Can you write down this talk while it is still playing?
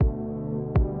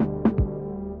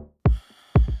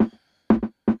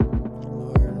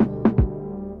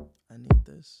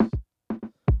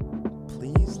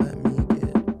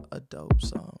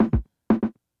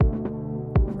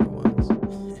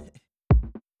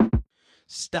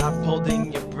Stop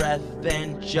holding your breath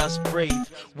and just breathe.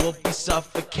 We'll be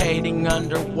suffocating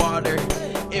underwater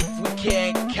if we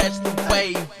can't catch the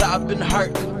wave. I've been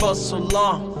hurting for so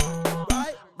long.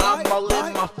 I'm all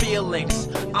in my feelings.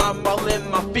 I'm all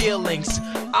in my feelings.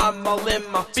 I'm all in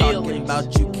my feelings. Talking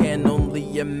about you can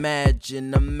only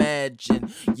imagine.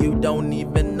 You don't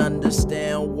even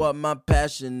understand what my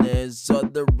passion is, or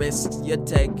the risks you're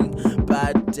taking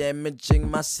by damaging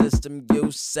my system.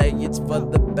 You say it's for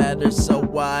the better, so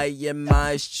why am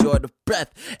I short of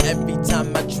breath? Every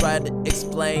time I try to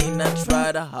explain, I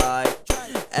try to hide.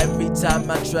 Every time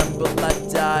I tremble, I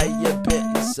die a bit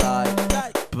inside.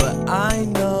 But I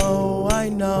know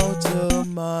too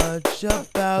much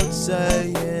about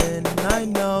saying I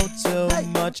know too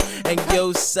much. And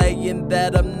you saying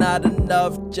that I'm not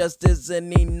enough just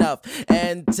isn't enough.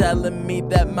 And telling me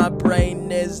that my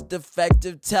brain is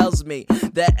defective tells me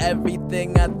that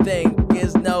everything I think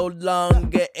is no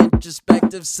longer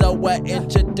introspective. So I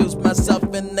introduce myself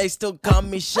and they still call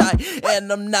me shy.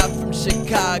 And I'm not from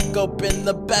Chicago, been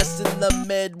the best in the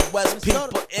Midwest.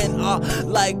 People in awe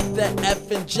like the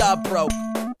effing jaw broke.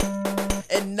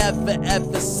 And never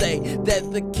ever say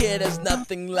that the kid has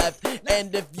nothing left.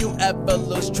 And if you ever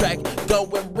lose track, go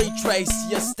and retrace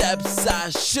your steps. I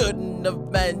shouldn't have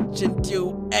mentioned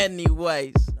you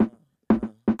anyways.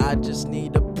 I just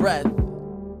need a breath. Here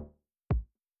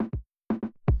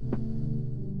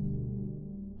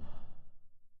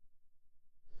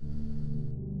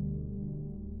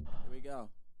we go.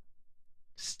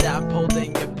 Stop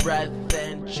holding your breath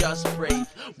and just breathe.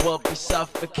 We'll be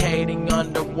suffocating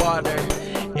underwater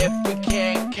if we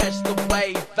can't catch the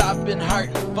wave. I've been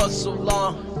hurting for so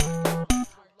long.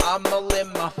 I'm all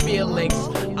in my feelings.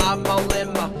 I'm all